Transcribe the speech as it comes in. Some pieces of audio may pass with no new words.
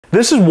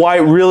This is why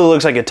it really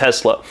looks like a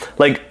Tesla,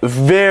 like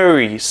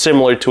very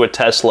similar to a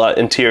Tesla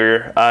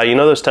interior. You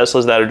know those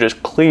Teslas that are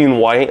just clean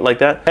white like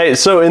that? Hey,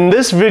 so in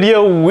this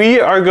video, we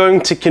are going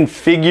to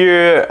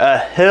configure a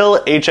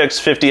Hill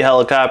HX50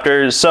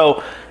 helicopter.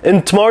 So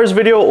in tomorrow's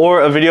video,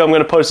 or a video I'm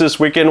gonna post this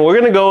weekend, we're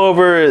gonna go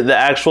over the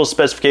actual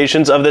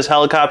specifications of this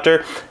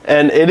helicopter,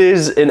 and it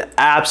is an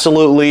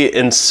absolutely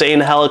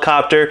insane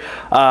helicopter.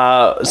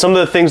 Some of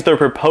the things they're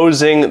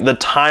proposing, the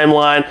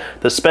timeline,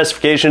 the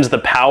specifications, the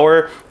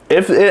power.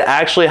 If it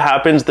actually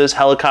happens, this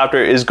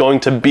helicopter is going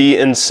to be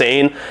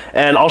insane.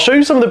 And I'll show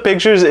you some of the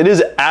pictures. It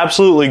is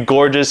absolutely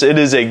gorgeous. It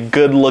is a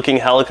good looking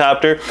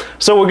helicopter.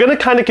 So we're gonna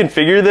kind of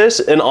configure this.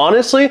 And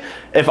honestly,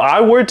 if I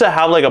were to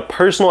have like a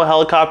personal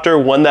helicopter,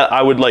 one that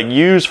I would like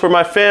use for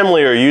my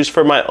family or use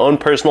for my own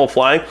personal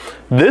flying,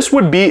 this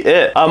would be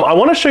it. I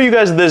wanna show you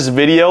guys this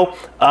video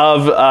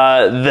of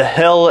the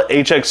Hill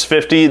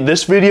HX50.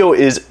 This video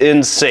is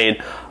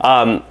insane.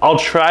 I'll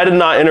try to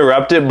not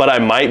interrupt it, but I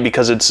might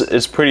because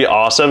it's pretty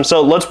awesome.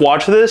 So let's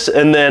watch this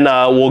and then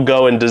we'll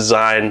go and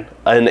design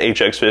an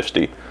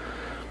HX50.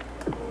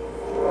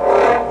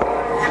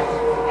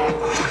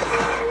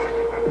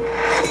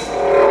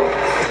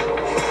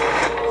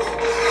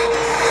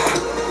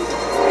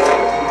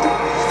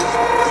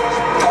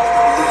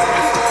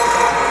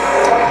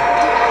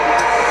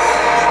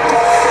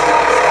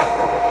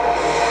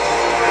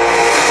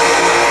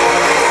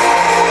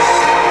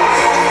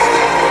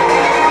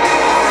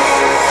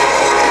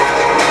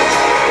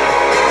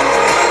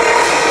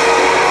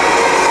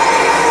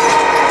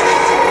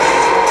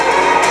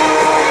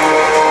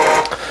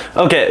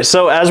 Okay,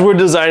 so as we're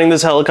designing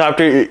this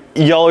helicopter,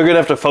 y'all are gonna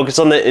have to focus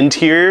on the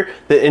interior.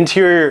 The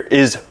interior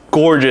is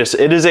gorgeous.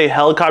 It is a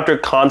helicopter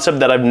concept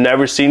that I've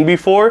never seen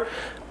before.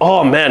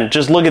 Oh man,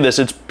 just look at this,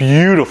 it's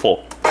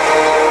beautiful.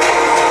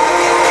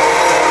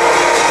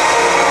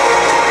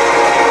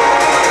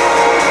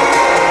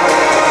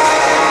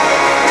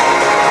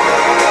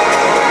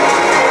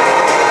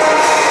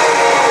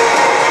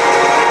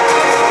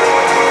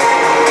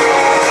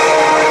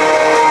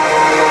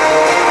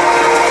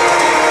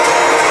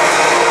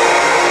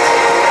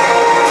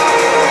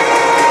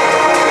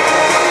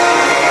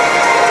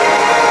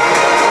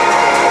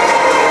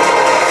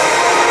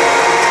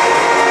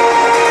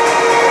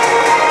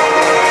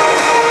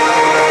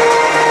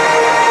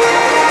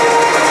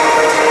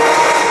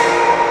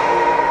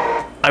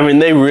 I mean,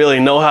 they really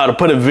know how to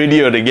put a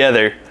video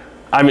together.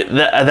 I mean,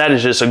 that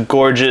is just a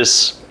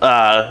gorgeous,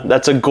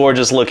 that's a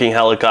gorgeous looking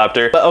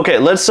helicopter. But okay,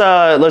 let's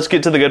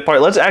get to the good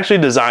part. Let's actually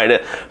design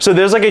it. So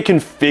there's like a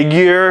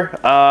configure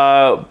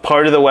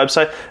part of the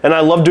website, and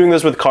I love doing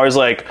this with cars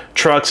like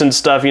trucks and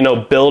stuff, you know,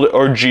 build,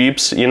 or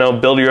Jeeps, you know,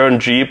 build your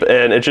own Jeep,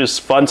 and it's just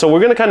fun. So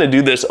we're gonna kind of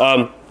do this.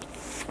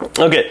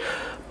 Okay.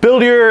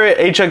 Build your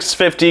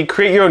HX50,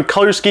 create your own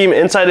color scheme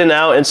inside and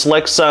out, and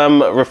select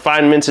some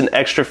refinements and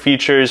extra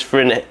features for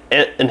an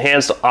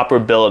enhanced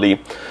operability.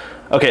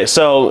 Okay,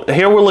 so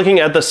here we're looking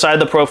at the side of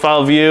the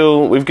profile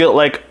view. We've got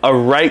like a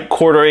right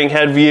quartering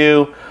head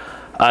view,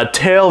 a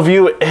tail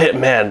view.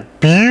 Man,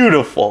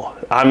 beautiful.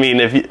 I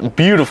mean,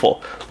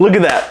 beautiful. Look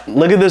at that.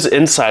 Look at this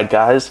inside,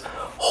 guys.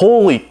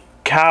 Holy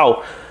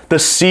cow. The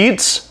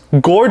seats,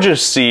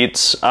 gorgeous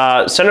seats.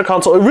 Center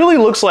console, it really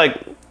looks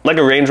like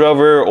a Range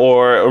Rover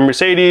or a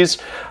Mercedes.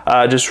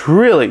 Just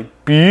really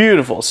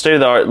beautiful, state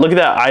of the art. Look at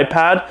that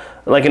iPad,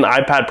 like an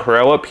iPad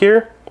Pro up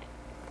here.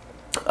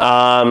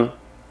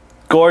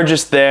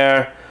 Gorgeous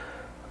there.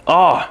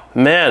 Oh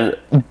man,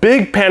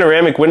 big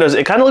panoramic windows.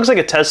 It kind of looks like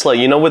a Tesla,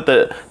 you know, with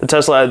the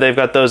Tesla, they've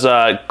got those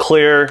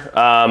clear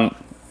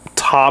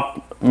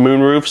top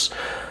moon roofs.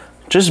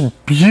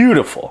 Just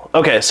beautiful.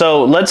 Okay,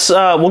 so let's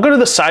we'll go to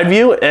the side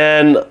view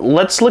and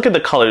let's look at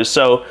the colors.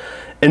 So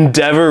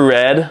Endeavor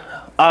red.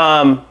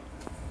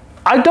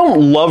 I don't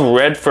love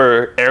red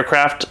for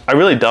aircraft. I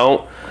really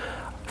don't.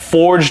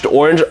 Forged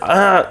orange,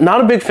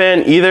 not a big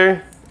fan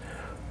either.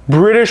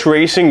 British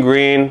racing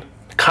green,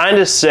 kind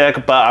of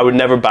sick, but I would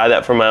never buy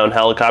that for my own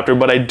helicopter,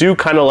 but I do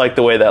kind of like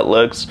the way that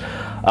looks.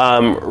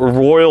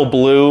 Royal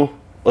blue,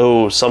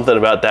 oh, something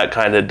about that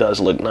kind of does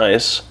look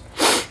nice.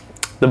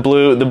 The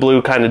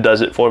blue kind of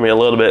does it for me a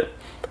little bit.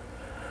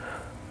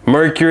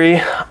 Mercury,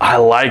 I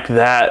like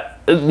that.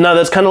 No,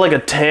 that's kind of like a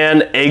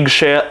tan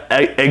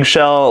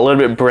eggshell, a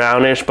little bit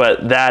brownish,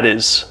 but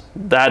that's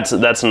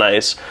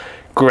nice.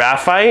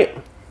 Graphite,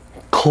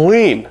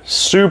 clean,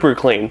 super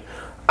clean.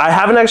 I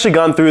haven't actually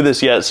gone through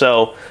this yet,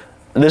 so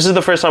this is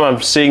the first time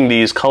I'm seeing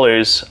these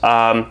colors.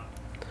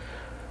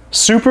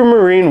 Super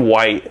marine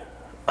white,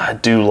 I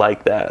do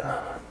like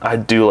that. I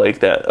do like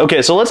that.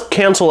 Okay, so let's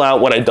cancel out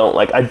what I don't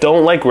like. I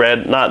don't like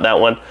red, not that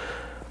one.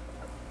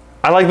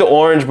 I like the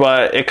orange,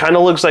 but it kind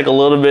of looks like a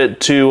little bit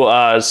too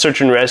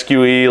search and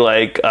rescue-y,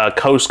 like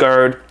Coast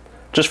Guard.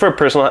 Just for a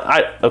personal,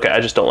 okay,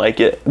 I just don't like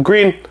it.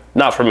 Green,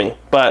 not for me,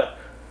 but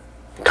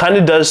kind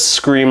of does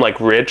scream like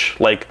rich,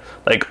 like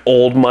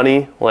old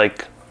money,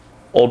 like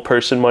old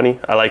person money.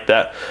 I like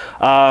that.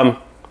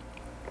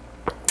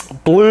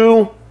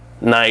 Blue,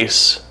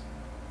 nice.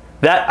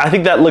 That, I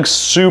think that looks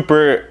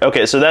super,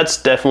 okay, so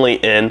that's definitely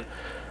in.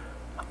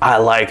 I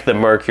like the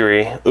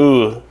mercury.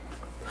 Ooh.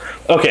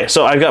 Okay,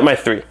 so I got my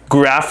 3.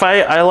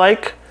 Graphite I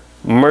like,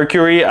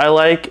 mercury I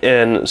like,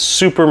 and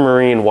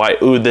supermarine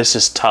white. Ooh, this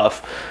is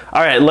tough.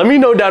 All right, let me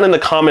know down in the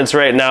comments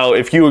right now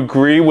if you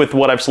agree with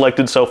what I've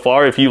selected so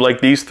far, if you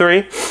like these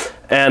 3,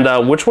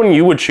 and which one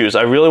you would choose.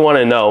 I really want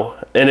to know.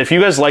 And if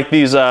you guys like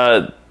these,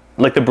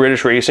 like the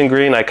British Racing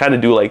Green, I kind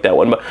of do like that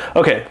one. But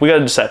okay, we got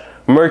to decide.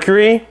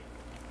 Mercury,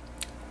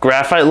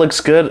 graphite looks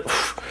good.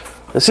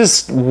 This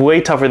is way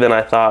tougher than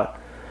I thought.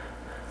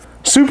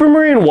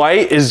 Supermarine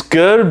white is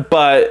good,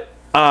 but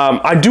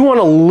I do want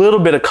a little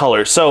bit of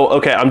color. So,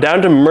 okay, I'm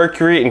down to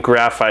mercury and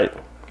graphite.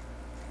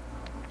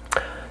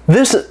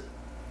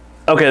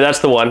 Okay, that's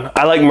the one.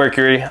 I like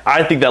mercury.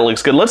 I think that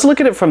looks good. Let's look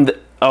at it from the,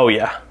 oh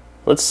yeah.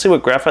 Let's see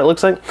what graphite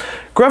looks like.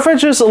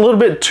 Graphite's just a little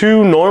bit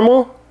too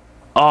normal.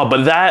 Oh,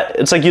 but that,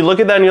 it's like you look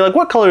at that and you're like,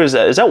 what color is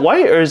that? Is that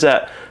white or is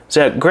that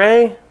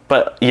gray?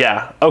 But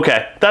yeah,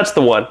 okay, that's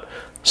the one.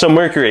 So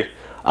mercury.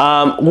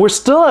 We're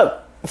still at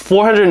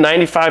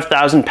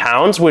 495,000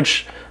 pounds,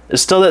 which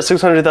is still at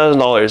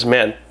 $600,000.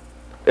 Man,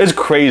 it's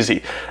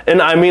crazy.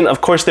 And I mean,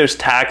 of course there's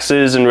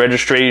taxes and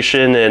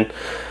registration,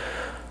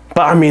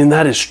 but I mean,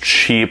 that is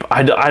cheap.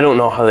 I don't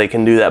know how they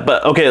can do that,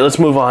 but okay, let's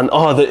move on.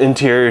 Oh, the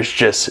interior is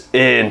just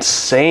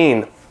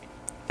insane.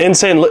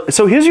 Insane.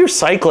 So here's your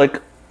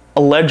cyclic,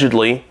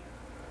 allegedly.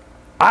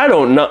 I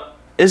don't know.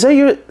 Is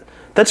that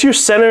that's your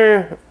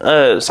center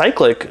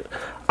cyclic.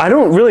 I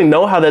don't really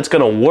know how that's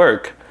gonna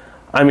work.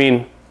 I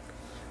mean,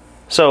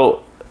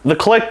 so the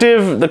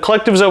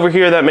collective's over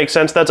here, that makes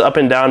sense, that's up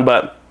and down,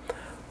 but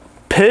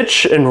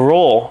pitch and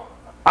roll,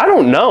 I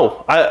don't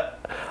know.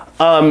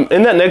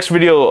 In that next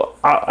video,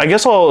 I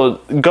guess I'll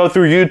go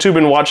through YouTube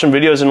and watch some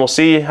videos and we'll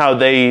see how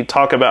they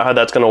talk about how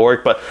that's gonna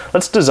work, but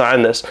let's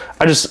design this.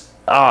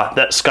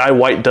 That sky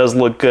white does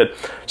look good.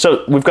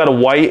 So we've got a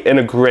white and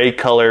a gray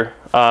color.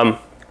 I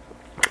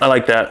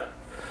like that.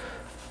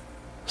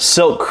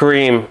 Silk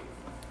cream,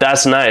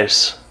 that's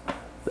nice.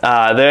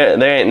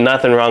 There ain't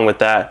nothing wrong with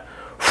that.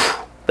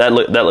 That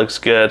looks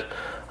good.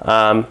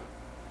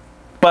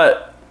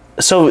 But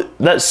so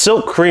that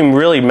silk cream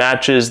really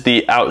matches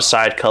the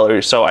outside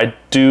color, so I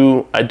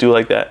do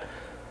like that.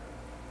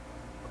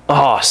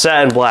 Oh,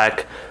 satin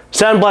black.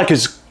 Satin black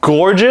is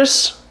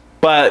gorgeous,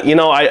 but you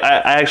know, I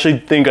actually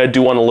think I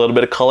do want a little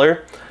bit of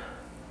color.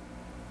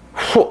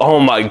 Oh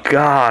my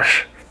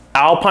gosh.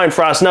 Alpine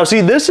Frost. Now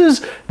see, this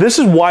is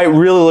why it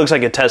really looks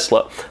like a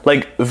Tesla.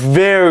 Like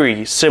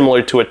very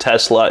similar to a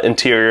Tesla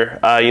interior.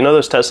 You know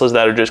those Teslas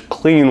that are just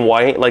clean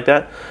white like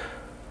that?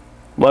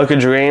 Mocha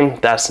Dream,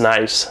 that's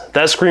nice.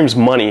 That screams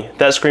money.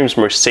 That screams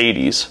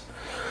Mercedes.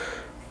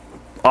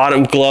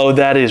 Autumn Glow,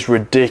 that is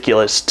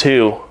ridiculous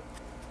too.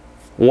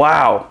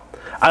 Wow.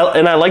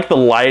 And I like the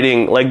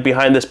lighting, like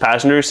behind this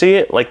passenger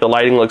seat, like the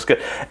lighting looks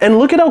good. And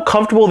look at how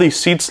comfortable these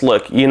seats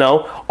look, you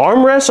know?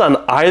 Armrests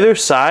on either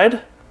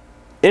side.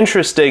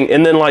 Interesting.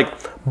 And then like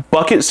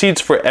bucket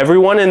seats for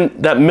everyone, and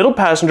that middle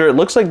passenger, it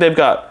looks like they've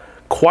got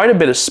quite a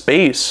bit of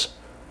space,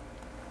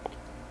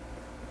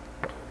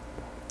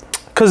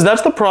 because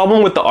that's the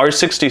problem with the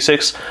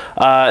R66.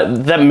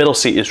 That middle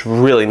seat is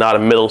really not a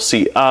middle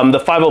seat.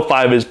 The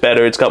 505 is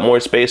better, it's got more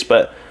space,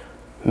 but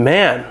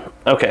man.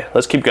 Okay,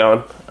 let's keep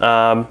going.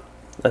 I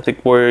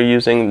think we're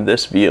using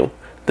this view.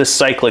 This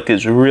cyclic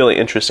is really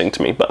interesting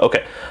to me, but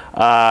okay.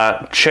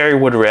 Cherry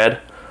wood red.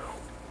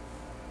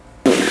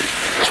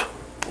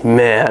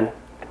 Man,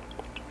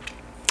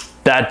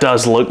 that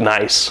does look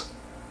nice.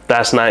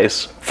 That's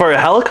nice. For a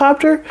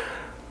helicopter,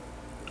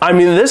 I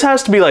mean, this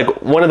has to be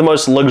like one of the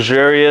most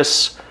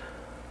luxurious.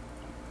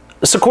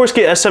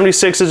 Sikorsky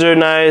S76s are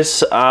nice.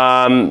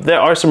 There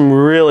are some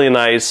really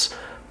nice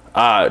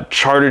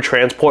charter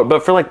transport,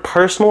 but for like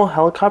personal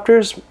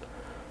helicopters,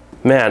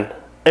 man,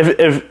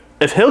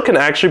 if Hill can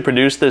actually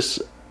produce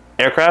this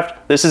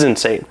aircraft, this is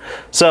insane.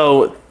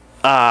 So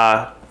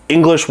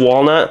English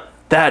walnut,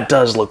 that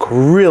does look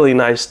really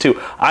nice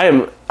too.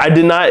 I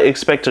did not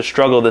expect to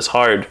struggle this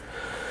hard.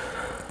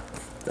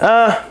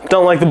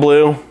 Don't like the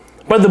blue,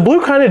 but the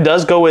blue kind of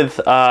does go with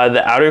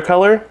the outer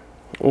color.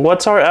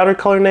 What's our outer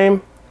color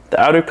name? The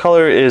outer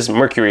color is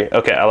mercury.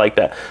 Okay, I like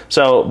that.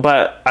 So,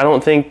 but I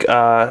don't think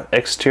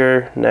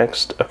exterior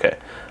next. Okay,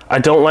 I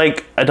don't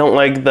like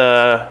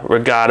the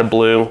regatta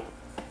blue.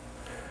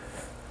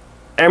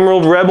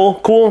 Emerald Rebel,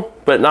 cool,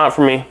 but not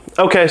for me.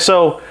 Okay,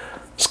 so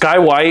sky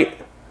white,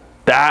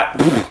 that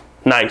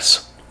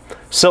nice.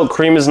 Silk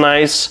cream is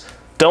nice.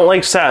 Don't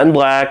like satin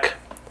black.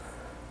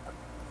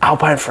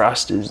 Alpine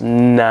Frost is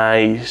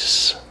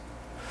nice.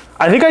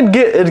 I think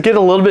it'd get a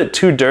little bit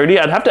too dirty.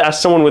 I'd have to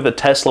ask someone with a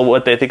Tesla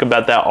what they think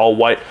about that all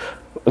white.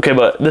 Okay,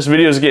 but this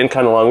video is getting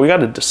kind of long. We got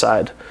to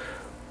decide.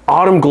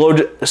 Autumn Glow.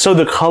 So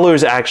the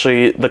colors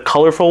actually, the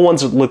colorful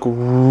ones look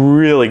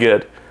really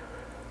good.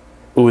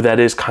 Ooh, that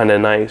is kind of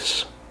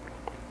nice.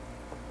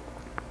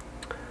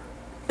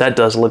 That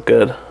does look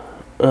good.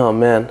 Oh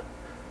man.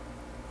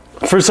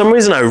 For some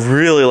reason, I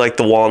really like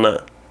the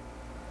walnut.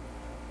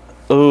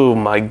 Oh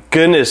my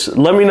goodness.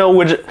 Let me know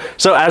which.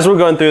 So as we're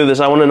going through this,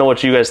 I want to know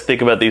what you guys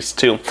think about these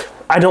two.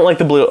 I don't like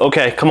the blue.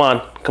 Okay, come on,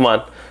 come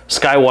on.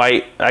 Sky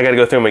white, I gotta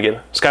go through them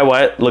again. Sky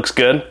white looks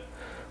good.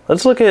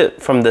 Let's look at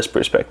it from this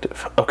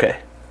perspective. Okay.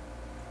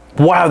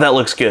 Wow, that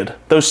looks good.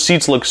 Those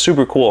seats look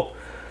super cool.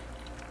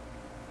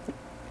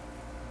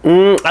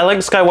 I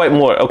like Sky White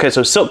more. Okay,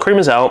 so Silk Cream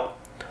is out.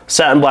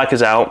 Satin Black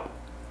is out.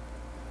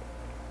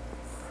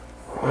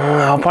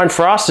 Alpine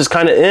Frost is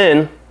kind of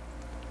in.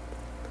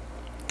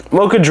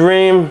 Mocha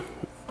Dream.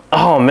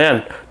 Oh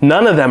man,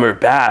 none of them are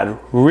bad.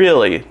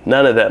 Really,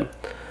 none of them.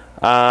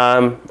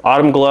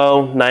 Autumn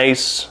Glow,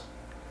 nice.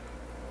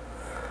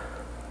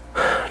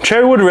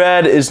 Cherrywood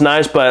Red is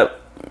nice,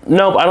 but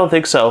nope, I don't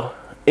think so.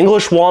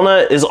 English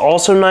Walnut is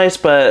also nice,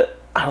 but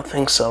I don't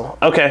think so.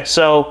 Okay,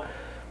 so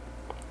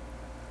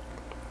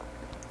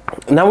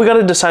now we got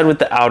to decide with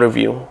the outer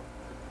view.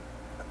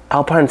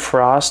 Alpine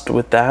Frost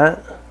with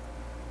that.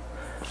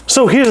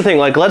 So here's the thing,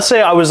 like let's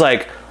say I was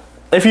like,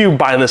 if you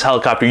buy this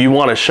helicopter, you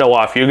want to show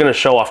off, you're going to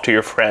show off to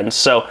your friends.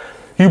 So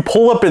you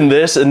pull up in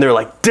this and they're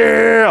like,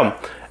 damn.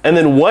 And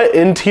then what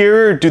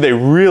interior do they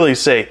really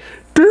say,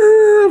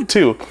 damn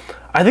to?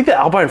 I think the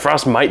Alpine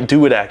Frost might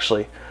do it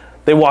actually.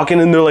 They walk in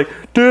and they're like,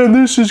 damn,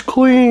 this is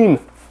clean.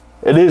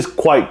 It is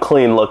quite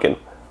clean looking.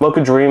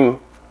 Mocha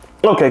Dream.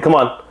 Okay, come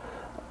on.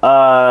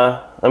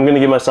 I'm going to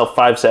give myself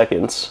 5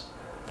 seconds.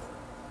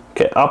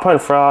 Okay, Alpine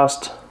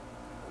Frost,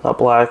 not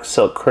black,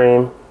 Silk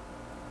Cream.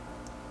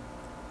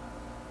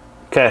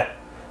 Okay,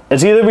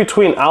 it's either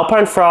between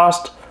Alpine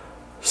Frost,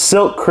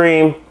 Silk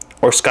Cream,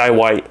 or Sky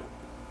White.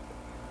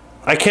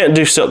 I can't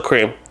do Silk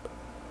Cream.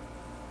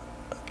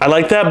 I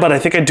like that, but I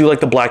think I do like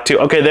the black too.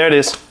 Okay, there it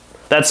is.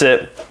 That's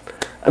it.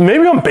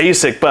 Maybe I'm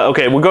basic, but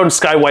okay, we're going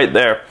Sky White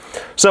there.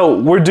 So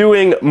we're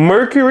doing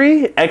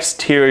Mercury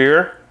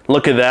exterior.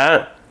 Look at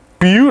that.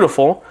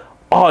 Beautiful.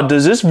 Oh,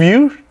 does this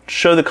view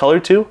show the color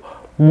too?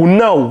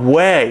 No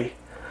way.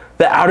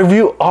 The outer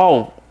view,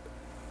 oh.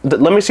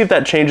 Let me see if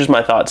that changes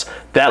my thoughts.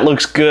 That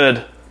looks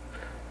good.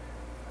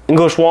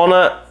 English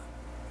Walnut?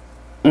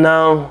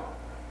 No.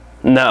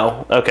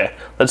 No. Okay,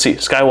 let's see.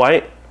 Sky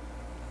White?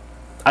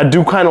 I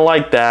do kind of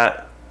like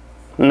that.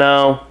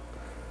 No.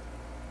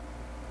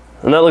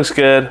 And that looks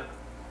good.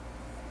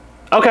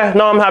 Okay,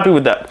 no, I'm happy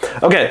with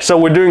that. Okay, so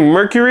we're doing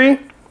Mercury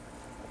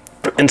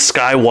and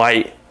Sky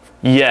White.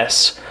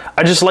 Yes.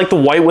 I just like the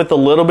white with a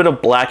little bit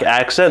of black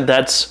accent.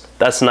 That's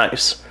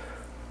nice.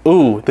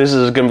 Ooh, this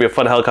is gonna be a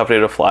fun helicopter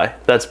to fly.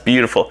 That's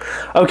beautiful.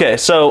 Okay,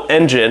 so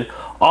engine.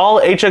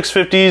 All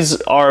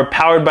HX50s are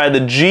powered by the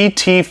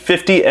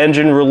GT50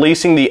 engine,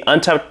 releasing the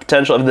untapped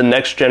potential of the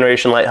next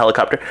generation light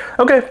helicopter.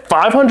 Okay,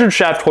 500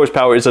 shaft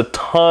horsepower is a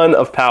ton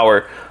of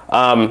power.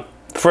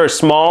 For a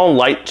small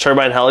light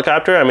turbine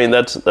helicopter, I mean,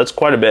 that's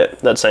quite a bit.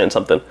 That's saying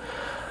something.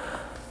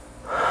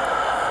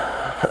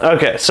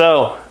 Okay,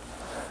 so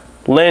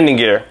landing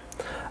gear.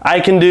 I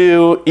can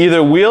do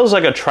either wheels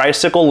like a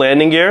tricycle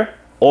landing gear,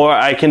 or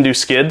I can do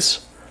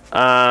skids.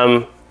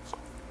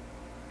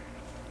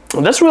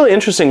 That's really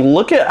interesting.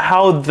 Look at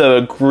how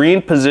the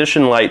green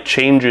position light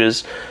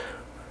changes.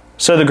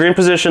 So the green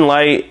position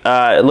light,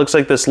 it looks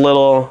like this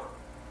little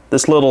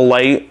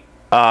light,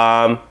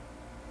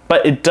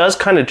 but it does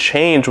kind of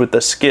change with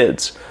the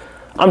skids.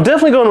 I'm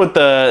definitely going with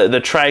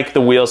the trike,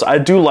 the wheels. I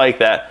do like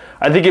that.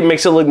 I think it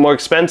makes it look more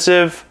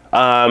expensive.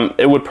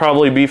 It would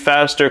probably be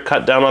faster,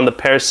 cut down on the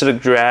parasitic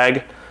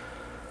drag.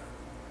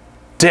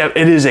 Damn,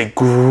 it is a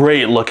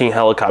great looking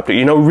helicopter.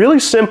 You know, really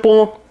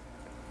simple,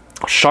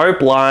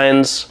 sharp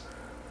lines.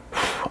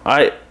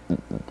 I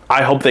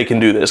hope they can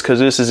do this because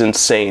this is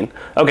insane.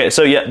 Okay,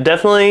 so yeah,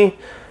 definitely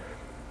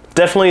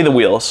the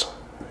wheels.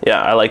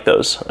 Yeah, I like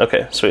those.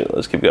 Okay, sweet,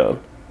 let's keep going.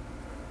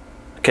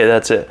 Okay,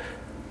 that's it.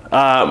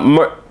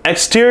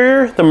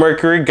 Exterior, the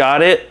Mercury,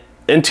 got it.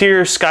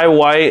 Interior, Sky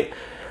White.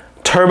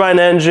 Turbine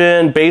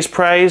engine, base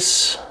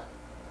price.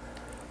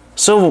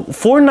 So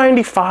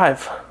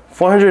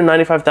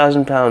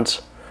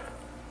 $495,000.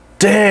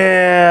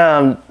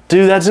 Damn,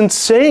 dude, that's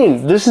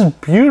insane. This is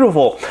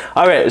beautiful.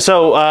 All right,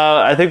 so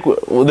I think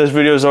this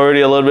video is already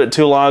a little bit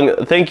too long.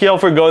 Thank y'all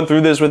for going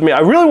through this with me. I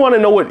really want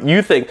to know what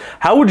you think.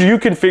 How would you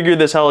configure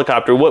this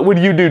helicopter? What would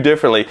you do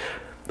differently?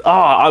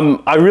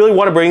 I really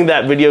want to bring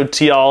that video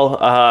to y'all.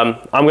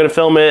 I'm gonna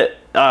film it.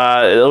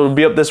 It'll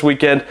be up this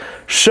weekend.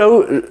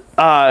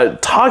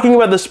 Talking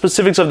about the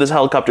specifics of this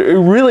helicopter. It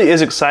really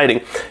is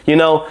exciting. You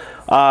know,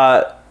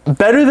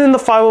 better than the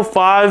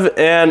 505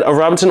 and a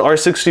Robinson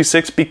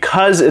R66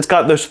 because it's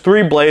got those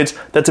 3 blades.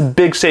 That's a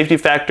big safety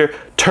factor.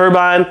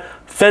 Turbine,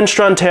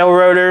 Fenstron tail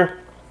rotor.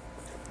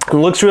 It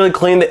looks really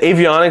clean. The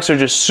avionics are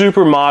just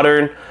super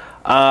modern.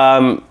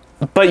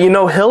 But you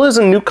know, Hill is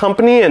a new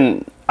company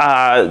and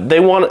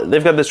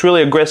they've got this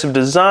really aggressive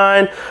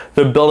design.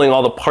 They're building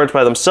all the parts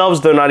by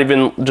themselves. They're not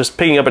even just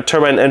picking up a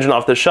turbine engine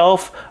off the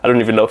shelf. I don't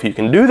even know if you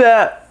can do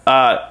that.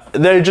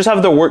 They just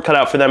have their work cut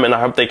out for them and I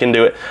hope they can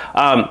do it.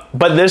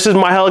 But this is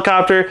my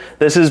helicopter.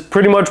 This is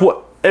pretty much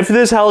what, if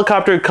this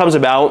helicopter comes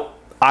about,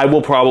 I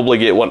will probably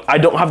get one. I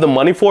don't have the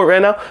money for it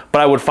right now,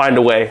 but I would find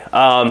a way.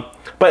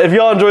 But if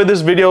y'all enjoyed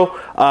this video,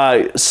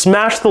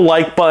 smash the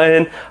like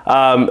button,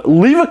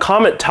 leave a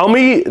comment, tell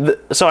me,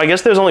 so I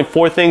guess there's only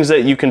 4 things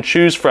that you can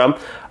choose from.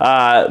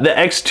 The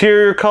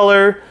exterior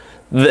color,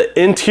 the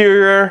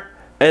interior,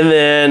 and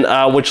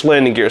then which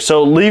landing gear.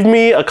 So leave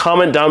me a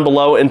comment down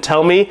below and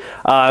tell me,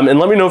 and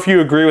let me know if you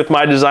agree with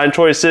my design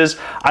choices.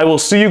 I will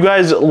see you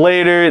guys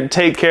later.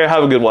 Take care.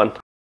 Have a good one.